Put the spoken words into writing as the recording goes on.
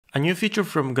A new feature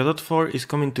from Godot 4 is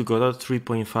coming to Godot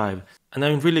 3.5, and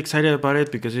I'm really excited about it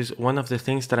because it's one of the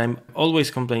things that I'm always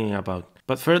complaining about.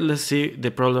 But first, let's see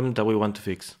the problem that we want to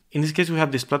fix. In this case, we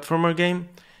have this platformer game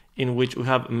in which we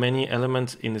have many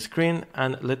elements in the screen,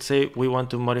 and let's say we want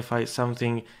to modify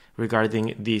something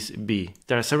regarding this B.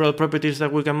 There are several properties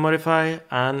that we can modify,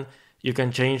 and you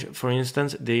can change, for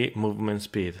instance, the movement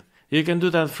speed. You can do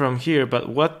that from here, but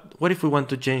what if we want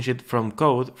to change it from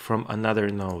code from another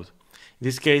node? In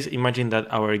this case, imagine that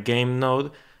our game node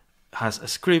has a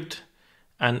script,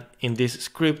 and in this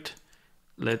script,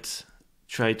 let's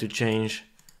try to change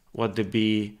what the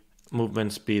B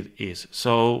movement speed is.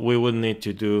 So we would need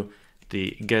to do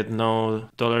the get node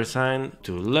 $sign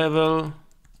to level.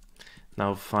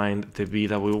 Now find the B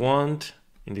that we want.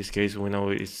 In this case, we know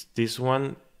it's this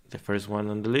one, the first one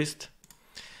on the list.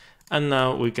 And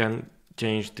now we can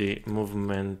change the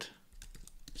movement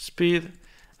speed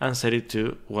and set it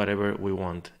to whatever we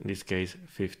want, in this case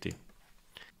 50.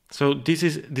 So this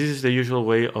is the usual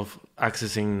way of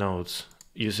accessing nodes,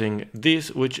 using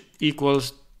this, which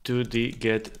equals to the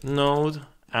get node,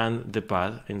 and the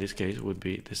path in this case would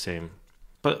be the same.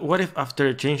 But what if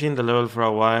after changing the level for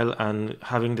a while and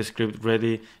having the script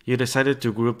ready, you decided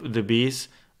to group the Bs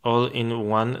all in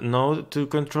one node to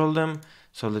control them?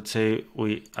 So let's say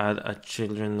we add a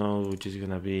children node, which is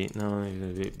gonna be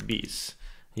Bs.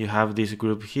 You have this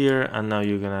group here, and now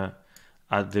you're gonna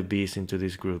add the Bs into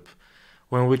this group.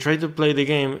 When we try to play the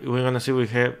game, we're gonna see we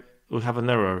have an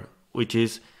error, which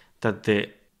is that the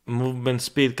movement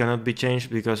speed cannot be changed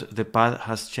because the path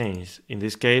has changed. In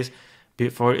this case,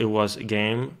 before it was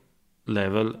game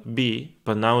level B,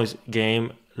 but now it's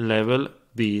game level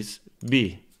B's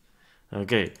B.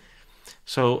 Okay,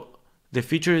 so the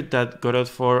feature that Godot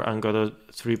 4 and Godot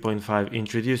 3.5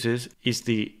 introduces is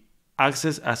the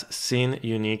access as scene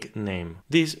unique name.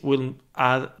 This will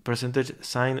add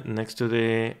 %sign next to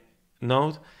the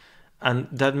node, and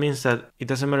that means that it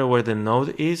doesn't matter where the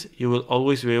node is, you will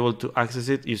always be able to access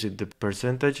it using the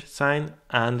 %sign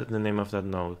and the name of that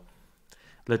node.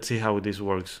 Let's see how this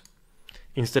works.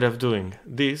 Instead of doing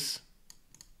this,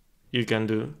 you can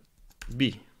do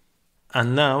B.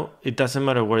 And now it doesn't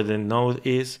matter where the node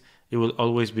is, it will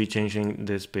always be changing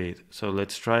the speed. So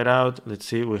let's try it out. Let's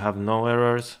see, we have no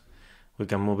errors. We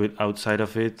can move it outside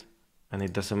of it, and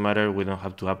it doesn't matter. We don't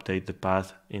have to update the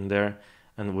path in there,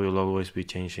 and we will always be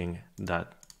changing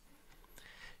that.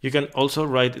 You can also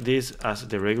write this as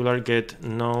the regular get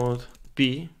node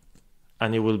B,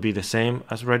 and it will be the same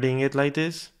as writing it like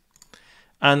this.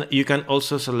 And you can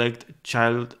also select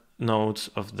child nodes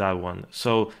of that one.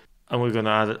 So, and we're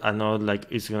gonna add a node like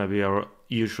it's gonna be our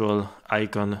usual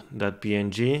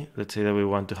icon.png. Let's say that we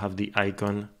want to have the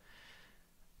icon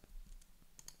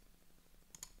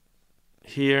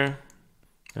here.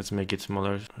 Let's make it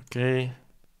smaller. Okay.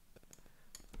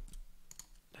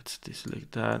 Let's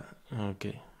deselect that.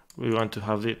 Okay. We want to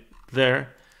have it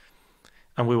there,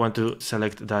 and we want to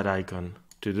select that icon.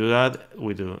 To do that,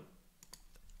 we do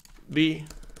B,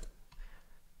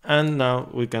 and now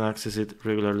we can access it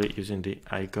regularly using the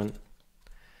icon,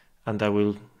 and that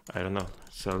will, I don't know,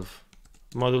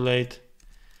 self-modulate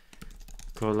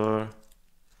color.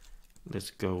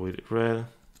 Let's go with red.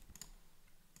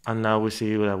 And now we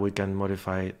see that we can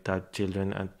modify that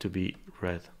children and to be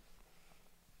red.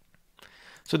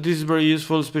 So this is very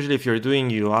useful, especially if you're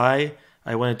doing UI.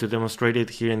 I wanted to demonstrate it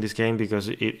here in this game because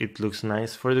it looks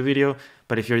nice for the video.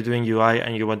 But if you're doing UI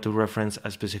and you want to reference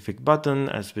a specific button,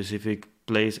 a specific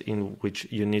place in which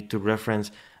you need to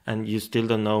reference, and you still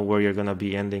don't know where you're gonna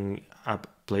be ending up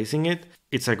placing it,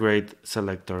 it's a great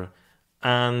selector.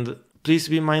 And please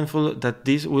be mindful that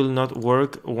this will not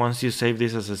work once you save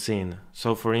this as a scene.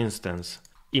 So for instance,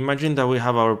 imagine that we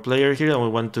have our player here and we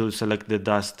want to select the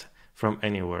dust from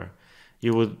anywhere.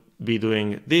 You would be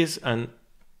doing this, and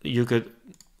you could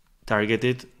target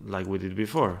it like we did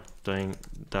before, doing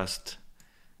dust.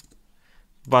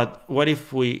 But what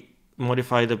if we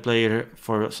modify the player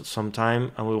for some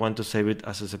time and we want to save it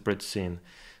as a separate scene?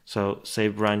 So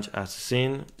save branch as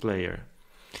scene player.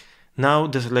 Now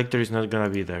the selector is not gonna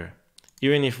be there.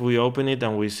 Even if we open it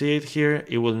and we see it here,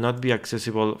 it will not be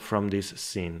accessible from this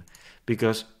scene,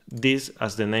 because this,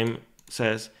 as the name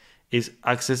says, is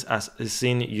accessed as a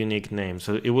scene unique name.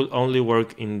 So it will only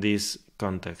work in this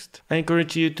context. I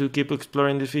encourage you to keep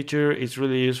exploring this feature. It's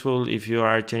really useful if you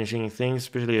are changing things,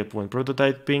 especially when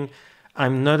prototyping.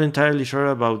 I'm not entirely sure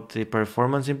about the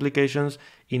performance implications.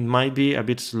 It might be a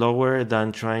bit slower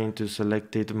than trying to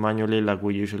select it manually like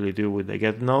we usually do with the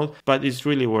get node, but it's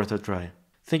really worth a try.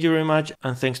 Thank you very much,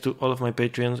 and thanks to all of my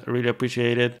Patreons. I really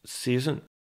appreciate it. See you soon.